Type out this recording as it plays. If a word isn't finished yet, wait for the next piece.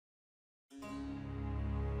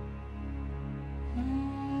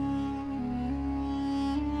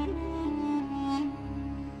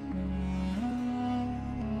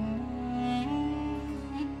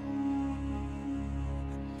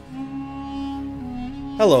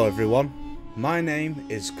Hello everyone, my name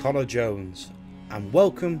is Connor Jones and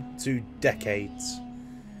welcome to Decades.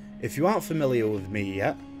 If you aren't familiar with me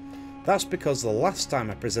yet, that's because the last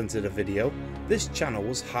time I presented a video, this channel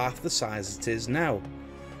was half the size it is now,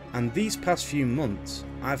 and these past few months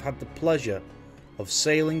I've had the pleasure of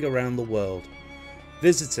sailing around the world,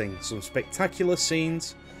 visiting some spectacular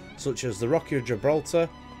scenes such as the Rock of Gibraltar,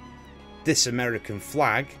 this American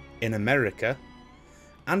flag in America,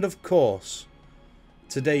 and of course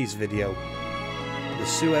today's video, the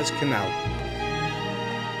Suez Canal.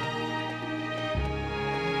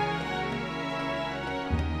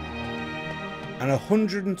 An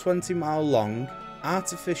 120-mile long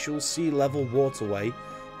artificial sea level waterway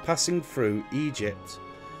passing through Egypt,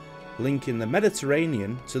 linking the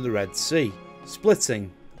Mediterranean to the Red Sea,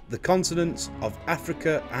 splitting the continents of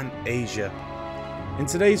Africa and Asia. In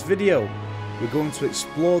today's video, we're going to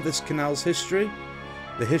explore this canal's history,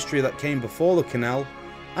 the history that came before the canal,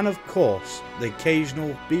 and of course the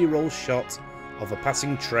occasional B-roll shot of a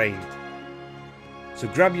passing train. So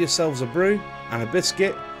grab yourselves a brew and a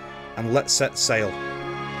biscuit and let's set sail.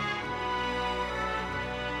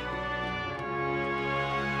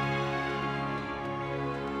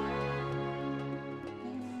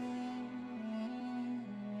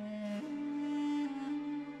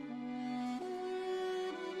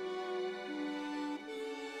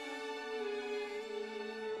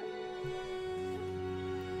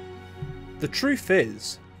 The truth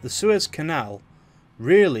is, the Suez Canal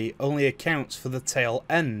really only accounts for the tail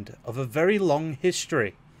end of a very long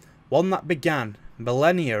history, one that began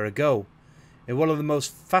millennia ago in one of the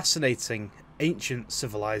most fascinating ancient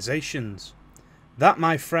civilizations. That,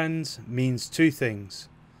 my friends, means two things.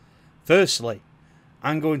 Firstly,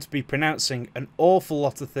 I'm going to be pronouncing an awful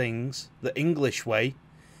lot of things the English way,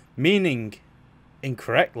 meaning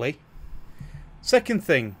incorrectly. Second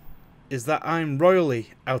thing is that I'm royally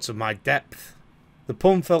out of my depth. The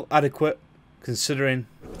pun felt adequate considering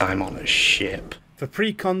I'm on a ship. For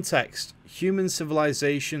pre-context, human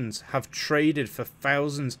civilizations have traded for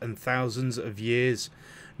thousands and thousands of years.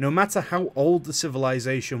 No matter how old the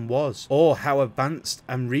civilization was or how advanced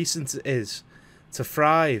and recent it is, to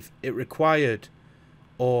thrive it required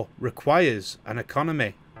or requires an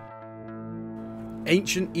economy.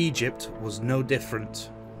 Ancient Egypt was no different.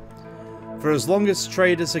 For as long as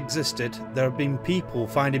trade has existed, there have been people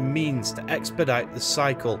finding means to expedite the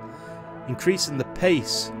cycle, increasing the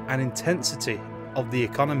pace and intensity of the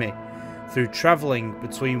economy through travelling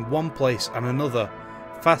between one place and another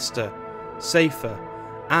faster, safer,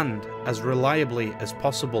 and as reliably as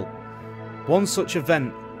possible. One such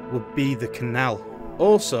event would be the canal.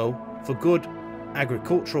 Also, for good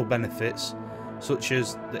agricultural benefits, such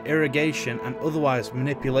as the irrigation and otherwise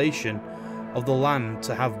manipulation of the land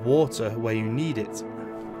to have water where you need it.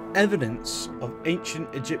 Evidence of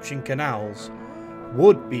ancient Egyptian canals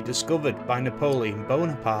would be discovered by Napoleon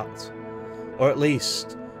Bonaparte, or at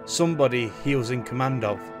least somebody he was in command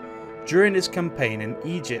of, during his campaign in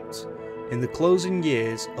Egypt in the closing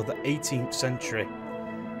years of the 18th century.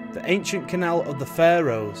 The ancient canal of the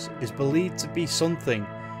Pharaohs is believed to be something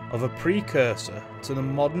of a precursor to the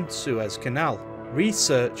modern Suez Canal.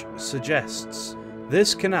 Research suggests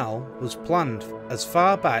this canal was planned as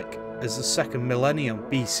far back as the 2nd millennium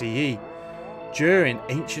BCE, during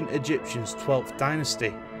ancient Egyptian's 12th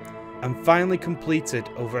dynasty, and finally completed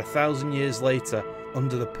over 1,000 years later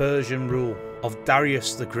under the Persian rule of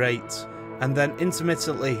Darius the Great, and then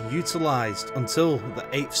intermittently utilised until the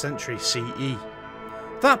 8th century CE.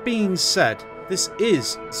 That being said, this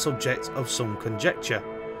is subject of some conjecture.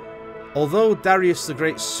 Although Darius the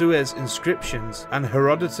Great's Suez inscriptions and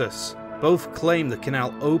Herodotus both claim the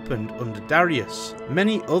canal opened under Darius,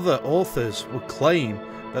 many other authors would claim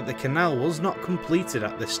that the canal was not completed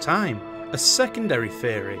at this time. A secondary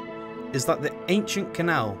theory is that the ancient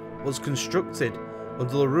canal was constructed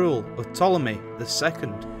under the rule of Ptolemy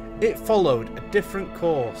II. It followed a different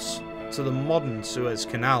course to the modern Suez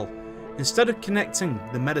Canal. Instead of connecting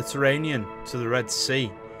the Mediterranean to the Red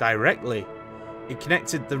Sea directly, it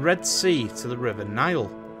connected the Red Sea to the River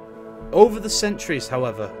Nile. Over the centuries,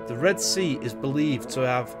 however, the Red Sea is believed to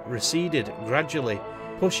have receded gradually,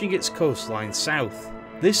 pushing its coastline south.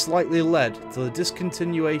 This likely led to the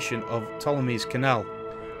discontinuation of Ptolemy's canal.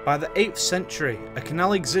 By the 8th century, a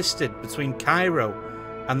canal existed between Cairo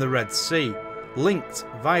and the Red Sea, linked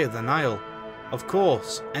via the Nile, of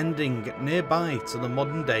course ending nearby to the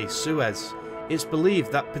modern-day Suez. It's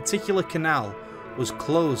believed that particular canal was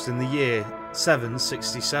closed in the year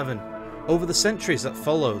 767. Over the centuries that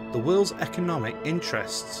followed, the world's economic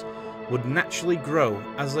interests would naturally grow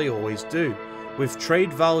as they always do, with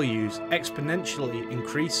trade values exponentially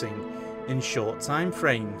increasing in short time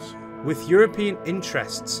frames. With European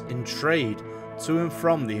interests in trade to and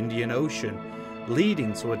from the Indian Ocean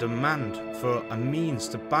leading to a demand for a means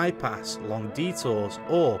to bypass long detours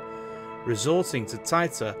or resorting to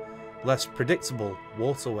tighter, less predictable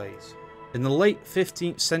waterways. In the late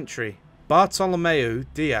 15th century, Bartolomeu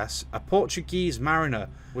Dias, a Portuguese mariner,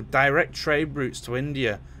 would direct trade routes to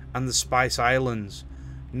India and the Spice Islands,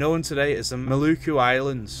 known today as the Maluku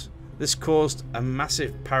Islands. This caused a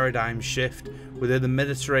massive paradigm shift within the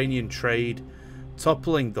Mediterranean trade,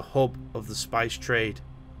 toppling the hub of the spice trade,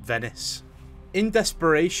 Venice. In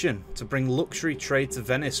desperation to bring luxury trade to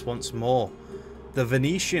Venice once more, the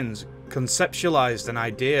Venetians conceptualized an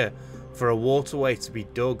idea for a waterway to be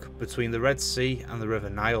dug between the Red Sea and the River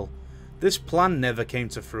Nile. This plan never came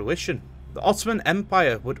to fruition. The Ottoman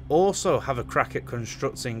Empire would also have a crack at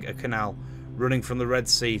constructing a canal running from the Red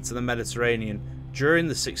Sea to the Mediterranean during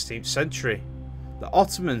the 16th century. The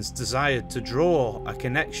Ottomans desired to draw a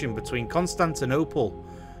connection between Constantinople,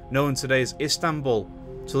 known today as Istanbul,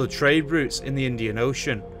 to the trade routes in the Indian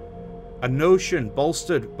Ocean, a notion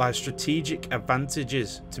bolstered by strategic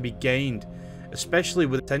advantages to be gained, especially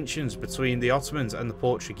with tensions between the Ottomans and the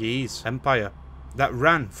Portuguese Empire that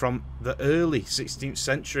ran from the early 16th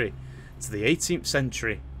century to the 18th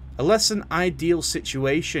century. A less than ideal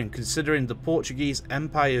situation considering the Portuguese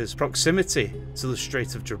Empire's proximity to the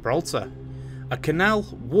Strait of Gibraltar. A canal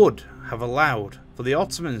would have allowed for the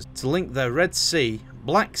Ottomans to link their Red Sea,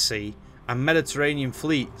 Black Sea and Mediterranean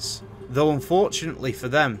fleets, though unfortunately for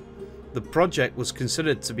them, the project was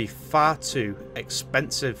considered to be far too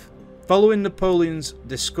expensive. Following Napoleon's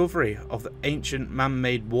discovery of the ancient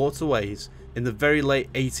man-made waterways in the very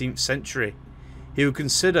late 18th century, he would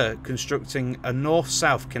consider constructing a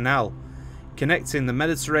north-south canal connecting the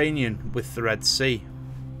Mediterranean with the Red Sea.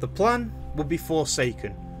 The plan would be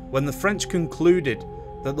forsaken when the French concluded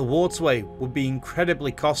that the waterway would be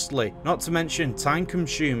incredibly costly, not to mention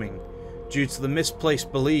time-consuming, due to the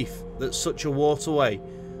misplaced belief that such a waterway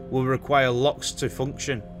will require locks to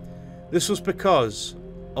function. This was because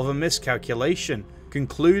of a miscalculation,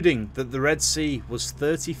 concluding that the Red Sea was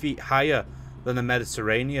 30 feet higher than the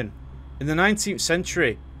Mediterranean. In the 19th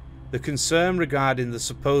century, the concern regarding the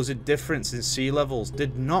supposed difference in sea levels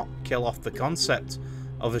did not kill off the concept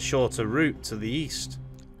of a shorter route to the east.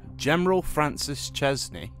 General Francis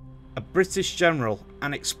Chesney, a British general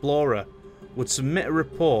and explorer, would submit a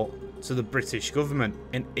report to the British government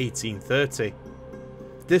in 1830.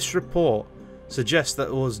 This report suggests that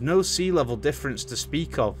there was no sea level difference to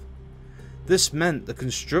speak of. This meant the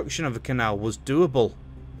construction of a canal was doable.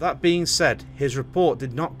 That being said, his report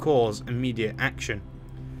did not cause immediate action.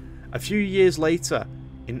 A few years later,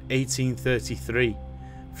 in 1833,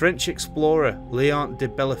 French explorer Léon de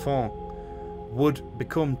Bellefonds would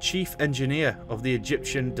become chief engineer of the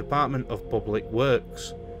Egyptian Department of Public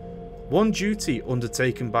Works. One duty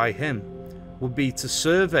undertaken by him would be to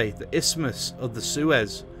survey the Isthmus of the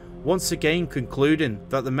Suez, once again concluding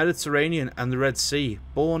that the Mediterranean and the Red Sea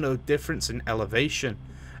bore no difference in elevation,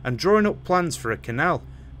 and drawing up plans for a canal.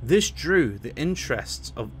 This drew the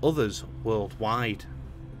interests of others worldwide.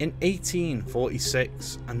 In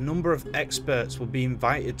 1846, a number of experts would be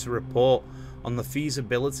invited to report on the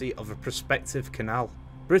feasibility of a prospective canal.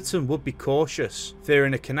 Britain would be cautious,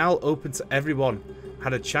 fearing a canal open to everyone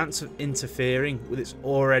had a chance of interfering with its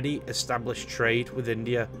already established trade with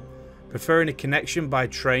India, preferring a connection by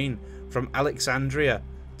train from Alexandria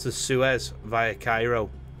to Suez via Cairo.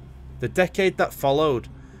 The decade that followed,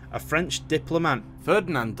 a French diplomat,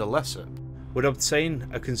 Ferdinand de Lesseps, would obtain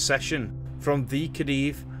a concession from the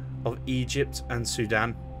Khedive of Egypt and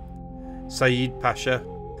Sudan, Said Pasha.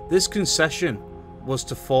 This concession was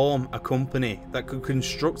to form a company that could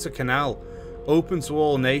construct a canal open to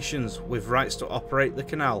all nations with rights to operate the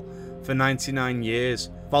canal for 99 years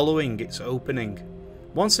following its opening.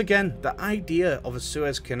 Once again, the idea of a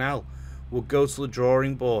Suez Canal would go to the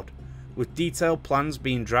drawing board, with detailed plans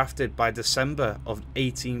being drafted by December of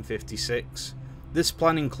 1856. This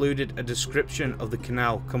plan included a description of the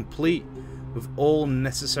canal complete with all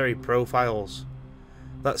necessary profiles.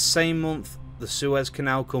 That same month, the Suez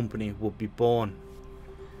Canal Company would be born.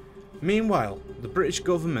 Meanwhile, the British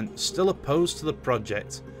government still opposed to the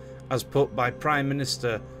project, as put by Prime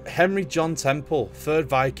Minister Henry John Temple, 3rd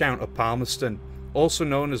Viscount of Palmerston, also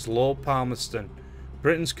known as Lord Palmerston.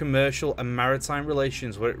 Britain's commercial and maritime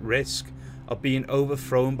relations were at risk of being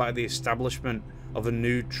overthrown by the establishment of a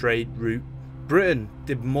new trade route. Britain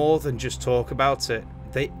did more than just talk about it.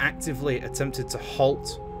 They actively attempted to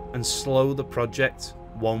halt and slow the project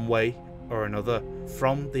one way or another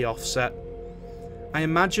from the offset. I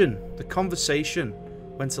imagine the conversation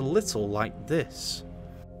went a little like this.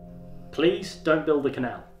 Please don't build the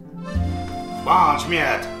canal. March,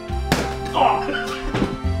 mate.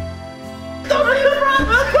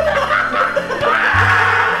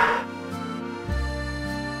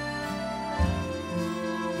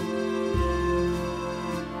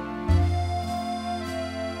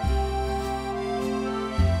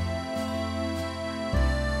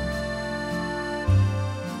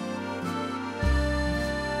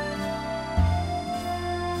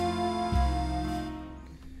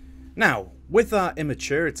 Now, with our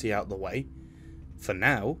immaturity out the way, for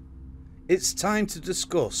now, it's time to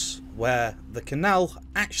discuss where the canal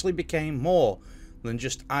actually became more than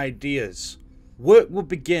just ideas. Work will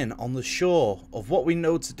begin on the shore of what we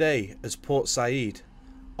know today as Port Said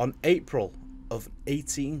on April of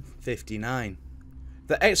 1859.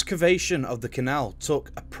 The excavation of the canal took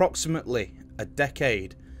approximately a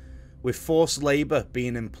decade, with forced labour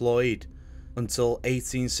being employed until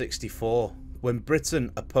 1864. When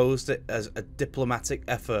Britain opposed it as a diplomatic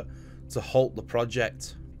effort to halt the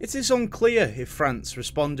project. It is unclear if France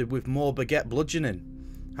responded with more baguette bludgeoning.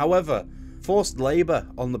 However, forced labour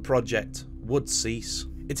on the project would cease.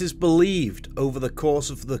 It is believed over the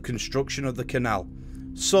course of the construction of the canal,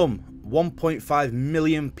 some 1.5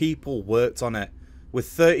 million people worked on it, with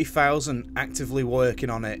 30,000 actively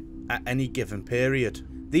working on it at any given period.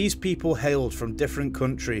 These people hailed from different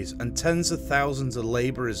countries, and tens of thousands of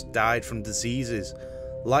labourers died from diseases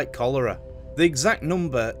like cholera. The exact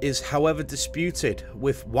number is however disputed,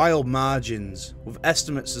 with wild margins, with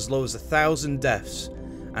estimates as low as 1,000 deaths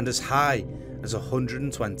and as high as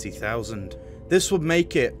 120,000. This would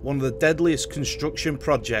make it one of the deadliest construction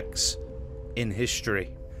projects in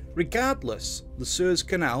history. Regardless, the Suez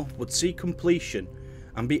Canal would see completion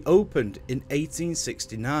and be opened in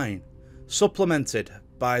 1869, supplemented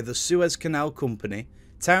by the Suez Canal Company.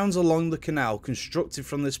 Towns along the canal constructed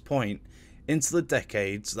from this point into the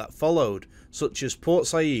decades that followed, such as Port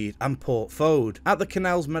Said and Port Fode at the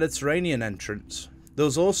canal's Mediterranean entrance. There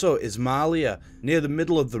was also Ismailia near the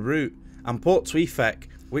middle of the route, and Port Tewfik,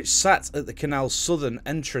 which sat at the canal's southern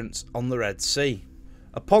entrance on the Red Sea.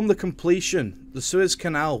 Upon the completion, the Suez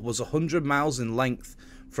Canal was 100 miles in length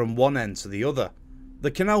from one end to the other.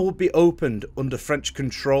 The canal would be opened under French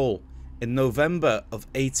control in November of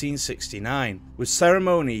 1869, with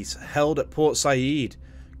ceremonies held at Port Said,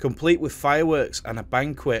 complete with fireworks and a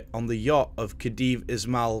banquet on the yacht of Khedive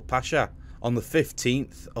Ismail Pasha on the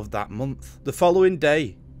 15th of that month. The following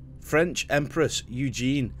day, French Empress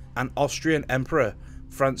Eugenie and Austrian Emperor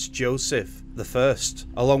Franz Joseph I,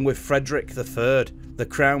 along with Frederick III, the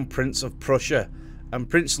Crown Prince of Prussia, and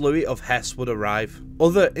Prince Louis of Hesse would arrive.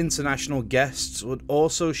 Other international guests would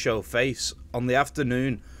also show face on the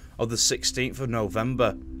afternoon of the 16th of November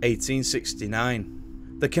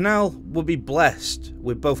 1869. The canal would be blessed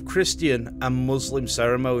with both Christian and Muslim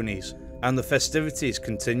ceremonies, and the festivities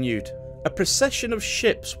continued. A procession of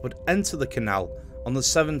ships would enter the canal on the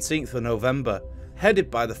 17th of November,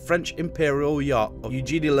 headed by the French imperial yacht of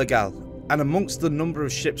Eugenie Le Gall, and amongst the number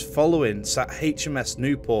of ships following sat HMS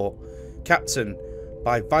Newport, captained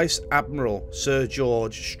by Vice Admiral Sir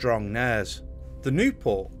George Strong Nares. The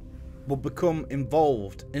Newport would become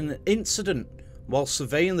involved in an incident while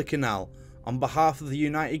surveying the canal on behalf of the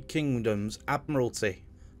United Kingdom's Admiralty,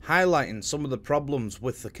 highlighting some of the problems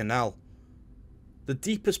with the canal. The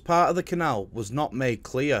deepest part of the canal was not made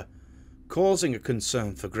clear, causing a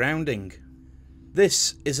concern for grounding.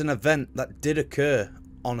 This is an event that did occur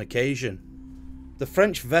on occasion. The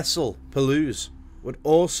French vessel Pelouse would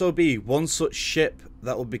also be one such ship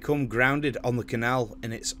that would become grounded on the canal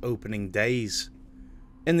in its opening days.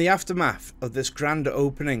 In the aftermath of this grand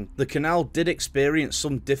opening, the canal did experience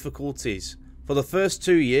some difficulties. For the first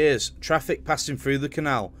 2 years, traffic passing through the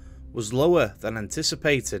canal was lower than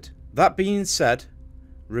anticipated. That being said,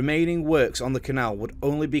 remaining works on the canal would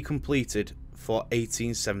only be completed for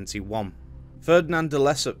 1871. Ferdinand de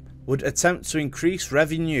Lesseps would attempt to increase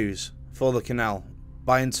revenues for the canal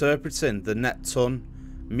by interpreting the net ton,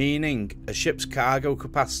 meaning a ship's cargo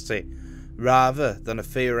capacity, rather than a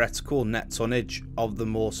theoretical net tonnage of the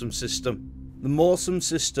Morsum system. The Morsum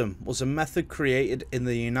system was a method created in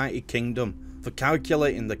the United Kingdom for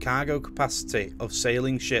calculating the cargo capacity of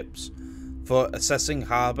sailing ships, for assessing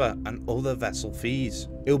harbour and other vessel fees.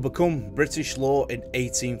 It would become British law in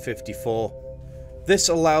 1854. This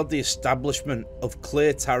allowed the establishment of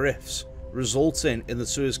clear tariffs, resulting in the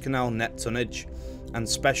Suez Canal net tonnage and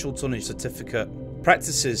special tonnage certificate,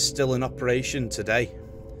 practices still in operation today.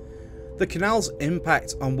 The canal's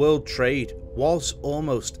impact on world trade was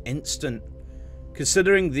almost instant,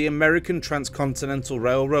 considering the American Transcontinental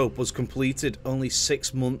Railroad was completed only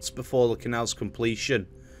 6 months before the canal's completion.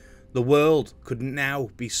 The world could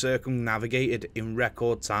now be circumnavigated in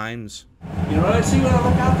record times. You know what I see when I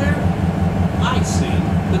look out there? I see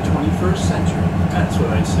the 21st century. That's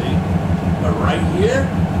what I see. But right here,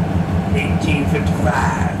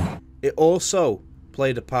 1855. It also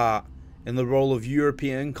played a part in the role of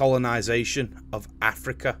European colonization of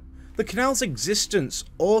Africa. The canal's existence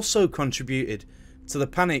also contributed to the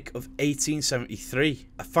Panic of 1873,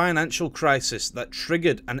 a financial crisis that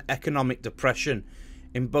triggered an economic depression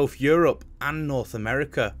in both Europe and North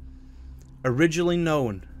America, originally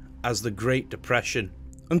known as the Great Depression.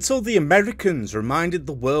 Until the Americans reminded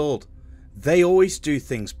the world they always do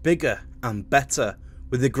things bigger and better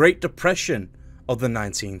with the Great Depression of the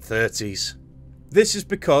 1930s. This is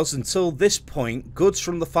because until this point, goods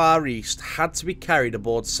from the Far East had to be carried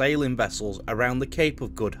aboard sailing vessels around the Cape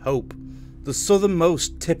of Good Hope, the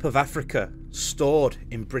southernmost tip of Africa, stored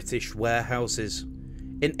in British warehouses.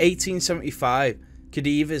 In 1875,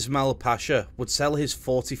 Khedive Ismail Pasha would sell his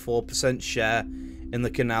 44% share in the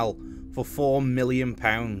canal for £4 million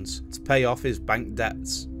to pay off his bank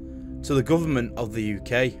debts to the government of the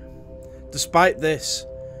UK. Despite this,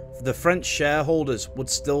 the French shareholders would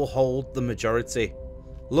still hold the majority.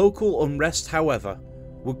 Local unrest, however,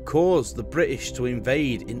 would cause the British to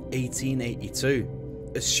invade in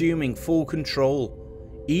 1882. Assuming full control,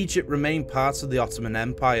 Egypt remained part of the Ottoman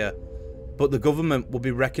Empire, but the government would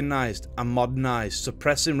be recognised and modernised,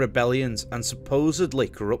 suppressing rebellions and supposedly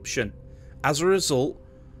corruption. As a result,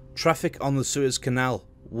 traffic on the Suez Canal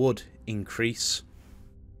would increase.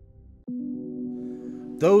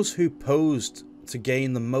 Those who posed to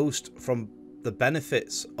gain the most from the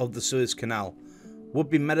benefits of the Suez Canal would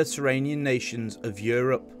be Mediterranean nations of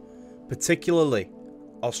Europe, particularly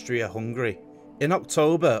Austria-Hungary. In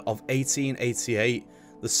October of 1888,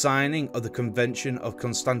 the signing of the Convention of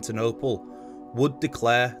Constantinople would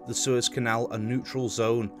declare the Suez Canal a neutral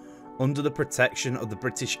zone under the protection of the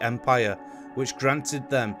British Empire, which granted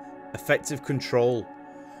them effective control,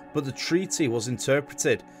 but the treaty was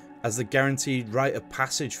interpreted as the guaranteed right of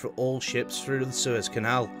passage for all ships through the Suez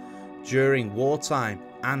Canal during wartime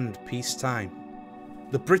and peacetime.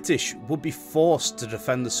 The British would be forced to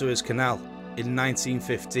defend the Suez Canal in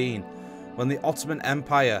 1915 when the Ottoman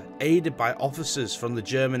Empire, aided by officers from the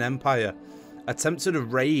German Empire, attempted a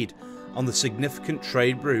raid on the significant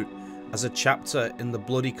trade route as a chapter in the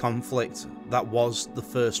bloody conflict that was the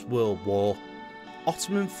First World War.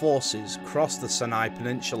 Ottoman forces crossed the Sinai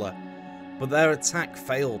Peninsula, but their attack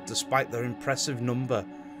failed despite their impressive number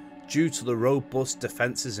due to the robust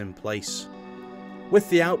defences in place. With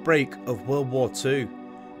the outbreak of World War II,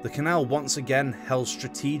 the canal once again held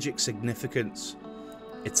strategic significance.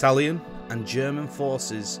 Italian and German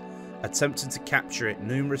forces attempted to capture it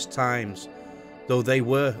numerous times, though they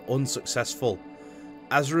were unsuccessful.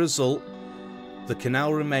 As a result, the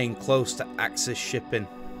canal remained close to Axis shipping.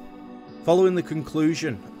 Following the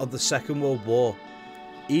conclusion of the Second World War,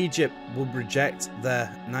 Egypt would reject their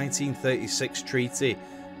 1936 treaty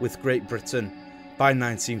with Great Britain by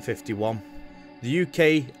 1951. The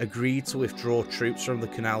UK agreed to withdraw troops from the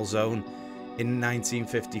canal zone in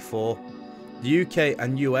 1954. The UK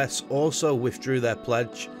and US also withdrew their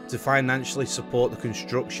pledge to financially support the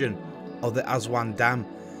construction of the Aswan Dam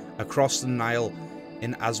across the Nile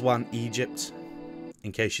in Aswan, Egypt.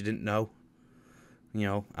 In case you didn't know. You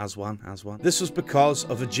know, Aswan. This was because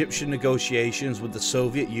of Egyptian negotiations with the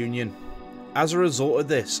Soviet Union. As a result of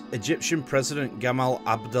this, Egyptian President Gamal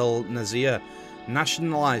Abdel Nasser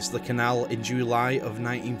nationalised the canal in July of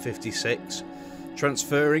 1956,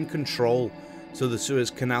 transferring control to the Suez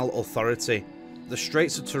Canal Authority. The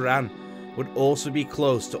Straits of Tiran would also be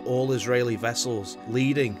closed to all Israeli vessels,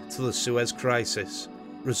 leading to the Suez Crisis,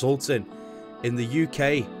 resulting in the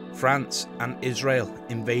UK, France and Israel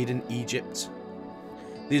invading Egypt.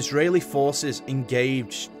 The Israeli forces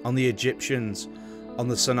engaged on the Egyptians on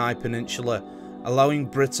the Sinai Peninsula, allowing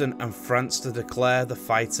Britain and France to declare the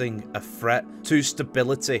fighting a threat to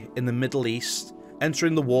stability in the Middle East,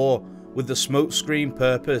 entering the war with the smokescreen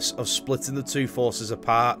purpose of splitting the two forces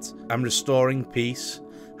apart and restoring peace.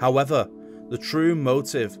 However, the true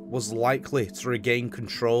motive was likely to regain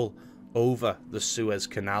control over the Suez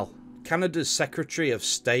Canal. Canada's Secretary of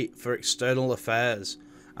State for External Affairs,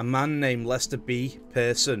 a man named Lester B.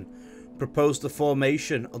 Pearson, proposed the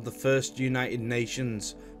formation of the first United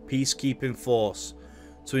Nations peacekeeping force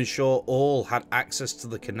to ensure all had access to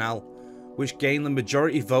the canal, which gained the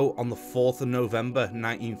majority vote on the 4th of November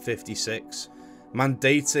 1956,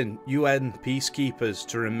 mandating UN peacekeepers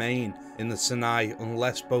to remain in the Sinai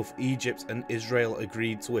unless both Egypt and Israel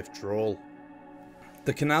agreed to withdrawal.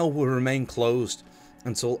 The canal will remain closed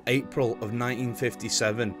until April of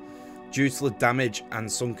 1957, due to the damage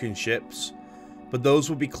and sunken ships, but those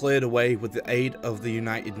would be cleared away with the aid of the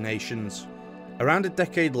United Nations. Around a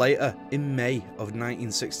decade later, in May of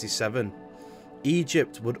 1967,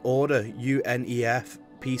 Egypt would order UNEF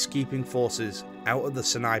peacekeeping forces out of the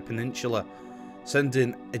Sinai Peninsula,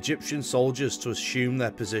 sending Egyptian soldiers to assume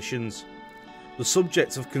their positions. The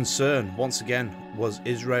subject of concern, once again, was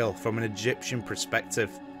Israel from an Egyptian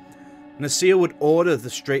perspective. Nasser would order the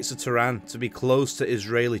Straits of Tiran to be closed to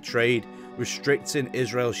Israeli trade, restricting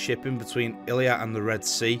Israel's shipping between Eilat and the Red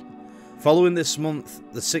Sea. Following this month,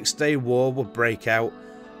 the Six-Day War would break out,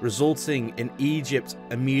 resulting in Egypt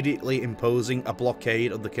immediately imposing a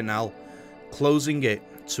blockade of the canal, closing it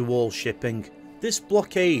to all shipping. This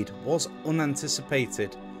blockade was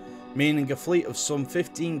unanticipated, meaning a fleet of some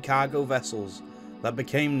 15 cargo vessels that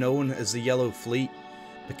became known as the Yellow Fleet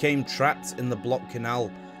became trapped in the blocked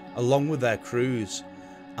canal along with their crews,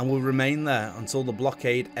 and will remain there until the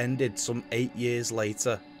blockade ended some 8 years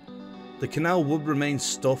later. The canal would remain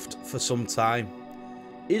stuffed for some time.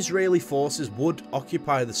 Israeli forces would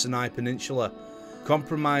occupy the Sinai Peninsula,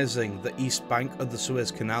 compromising the east bank of the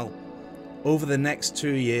Suez Canal. Over the next 2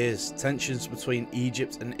 years, tensions between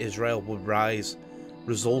Egypt and Israel would rise,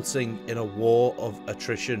 resulting in a war of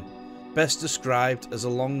attrition, best described as a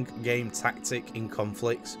long game tactic in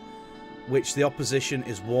conflicts, which the opposition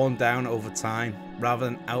is worn down over time rather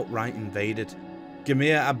than outright invaded.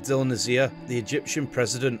 Gamal Abdel Nasser, the Egyptian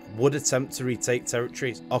president, would attempt to retake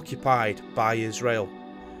territories occupied by Israel.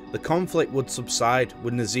 The conflict would subside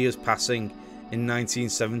with Nasser's passing in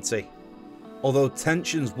 1970. Although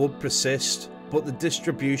tensions would persist, but the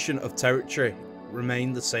distribution of territory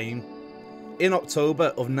remained the same. In October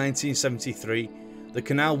of 1973, the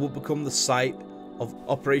canal would become the site of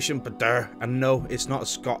Operation Badr, and no, it's not a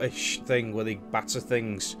Scottish thing where they batter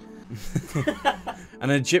things.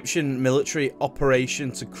 An Egyptian military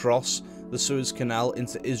operation to cross the Suez Canal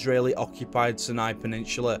into Israeli-occupied Sinai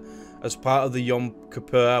Peninsula as part of the Yom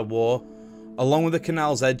Kippur War. Along with the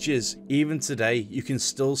canal's edges, even today, you can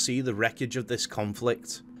still see the wreckage of this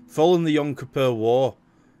conflict. Following the Yom Kippur War,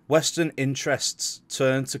 Western interests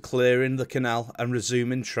turned to clearing the canal and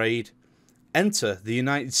resuming trade. Enter the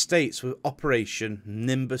United States with Operation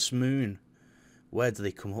Nimbus Moon. Where do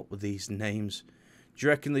they come up with these names? Do you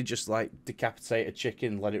reckon they just like decapitate a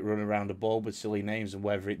chicken, let it run around a ball with silly names, and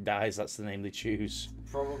wherever it dies, that's the name they choose?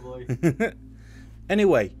 Probably.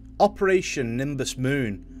 Anyway, Operation Nimbus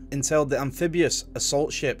Moon entailed the amphibious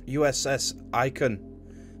assault ship USS Icon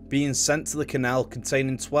being sent to the canal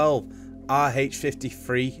containing 12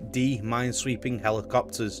 RH-53D minesweeping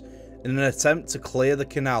helicopters in an attempt to clear the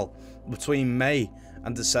canal between May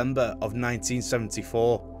and December of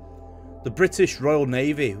 1974. The British Royal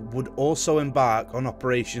Navy would also embark on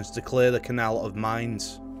operations to clear the canal of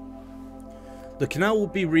mines. The canal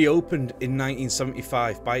would be reopened in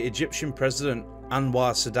 1975 by Egyptian President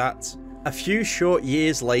Anwar Sadat. A few short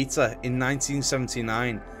years later, in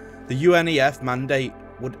 1979, the UNEF mandate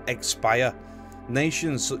would expire.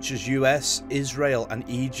 Nations such as US, Israel and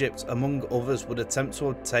Egypt, among others, would attempt to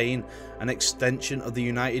obtain an extension of the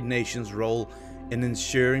United Nations role in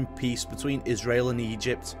ensuring peace between Israel and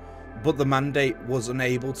Egypt, but the mandate was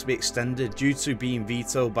unable to be extended due to being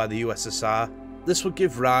vetoed by the USSR. This would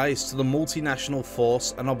give rise to the Multinational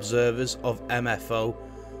Force and Observers of MFO,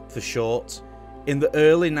 for short, in the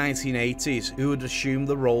early 1980s, who would assume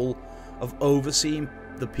the role of overseeing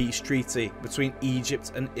the peace treaty between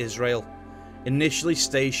Egypt and Israel. Initially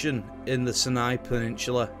stationed in the Sinai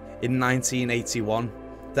Peninsula in 1981,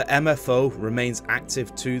 the MFO remains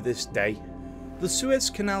active to this day. The Suez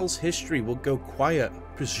Canal's history would go quiet,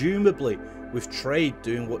 presumably with trade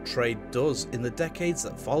doing what trade does in the decades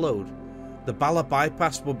that followed. The Bala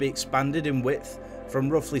bypass would be expanded in width from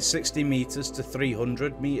roughly 60 meters to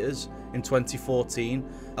 300 meters in 2014,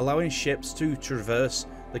 allowing ships to traverse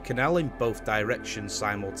the canal in both directions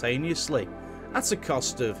simultaneously at a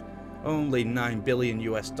cost of only $9 billion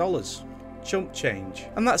US. Chump change.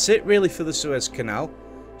 And that's it really for the Suez Canal.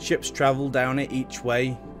 Ships travel down it each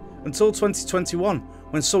way until 2021,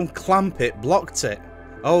 when some clampit blocked it.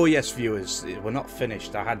 Oh yes, viewers, we're not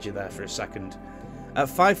finished. I had you there for a second. At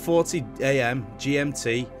 5:40 AM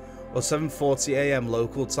GMT or 7:40 AM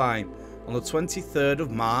local time on the 23rd of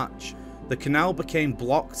March, the canal became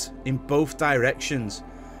blocked in both directions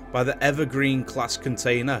by the Evergreen class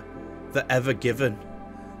container, the Ever Given.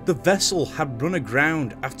 The vessel had run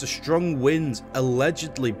aground after strong winds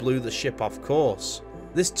allegedly blew the ship off course.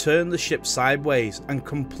 This turned the ship sideways and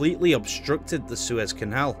completely obstructed the Suez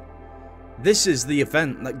Canal. This is the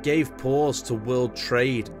event that gave pause to world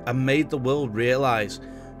trade and made the world realise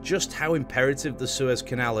just how imperative the Suez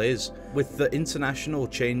Canal is, with the International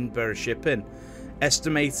Chamber of Shipping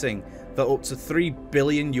estimating that up to $3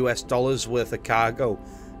 billion worth of cargo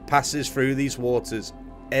passes through these waters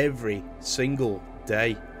every single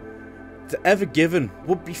day. The Ever Given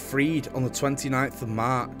would be freed on the 29th of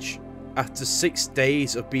March after 6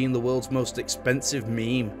 days of being the world's most expensive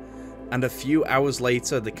meme, and a few hours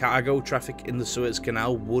later the cargo traffic in the Suez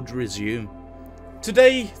Canal would resume.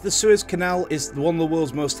 Today, the Suez Canal is one of the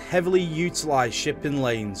world's most heavily utilised shipping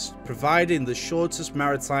lanes, providing the shortest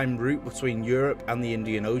maritime route between Europe and the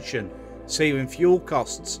Indian Ocean, saving fuel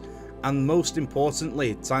costs and, most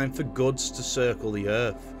importantly, time for goods to circle the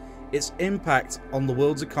earth. Its impact on the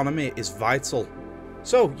world's economy is vital.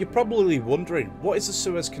 So, you're probably wondering, what is the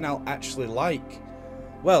Suez Canal actually like?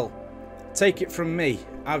 Well, take it from me,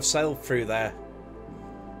 I've sailed through there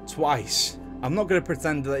twice. I'm not going to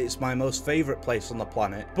pretend that it's my most favourite place on the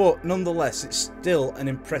planet, but nonetheless it's still an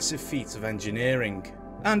impressive feat of engineering.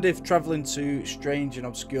 And if travelling to strange and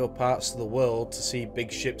obscure parts of the world to see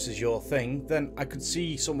big ships is your thing, then I could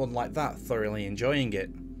see someone like that thoroughly enjoying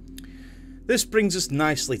it. This brings us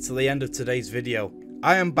nicely to the end of today's video.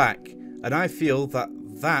 I am back, and I feel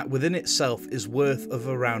that within itself is worth of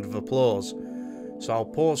a round of applause. So I'll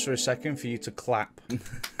pause for a second for you to clap.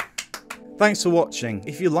 Thanks for watching.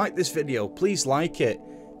 If you like this video, please like it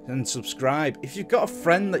and subscribe. If you've got a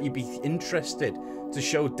friend that you'd be interested to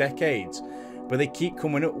show decades, but they keep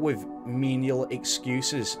coming up with menial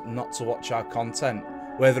excuses not to watch our content,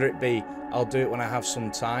 whether it be I'll do it when I have some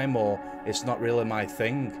time or it's not really my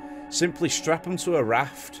thing, simply strap them to a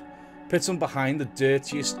raft, put them behind the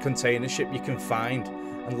dirtiest container ship you can find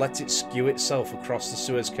and let it skew itself across the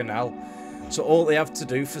Suez Canal. So all they have to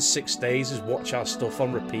do for 6 days is watch our stuff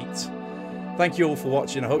on repeat. Thank you all for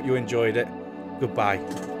watching, I hope you enjoyed it.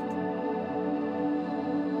 Goodbye.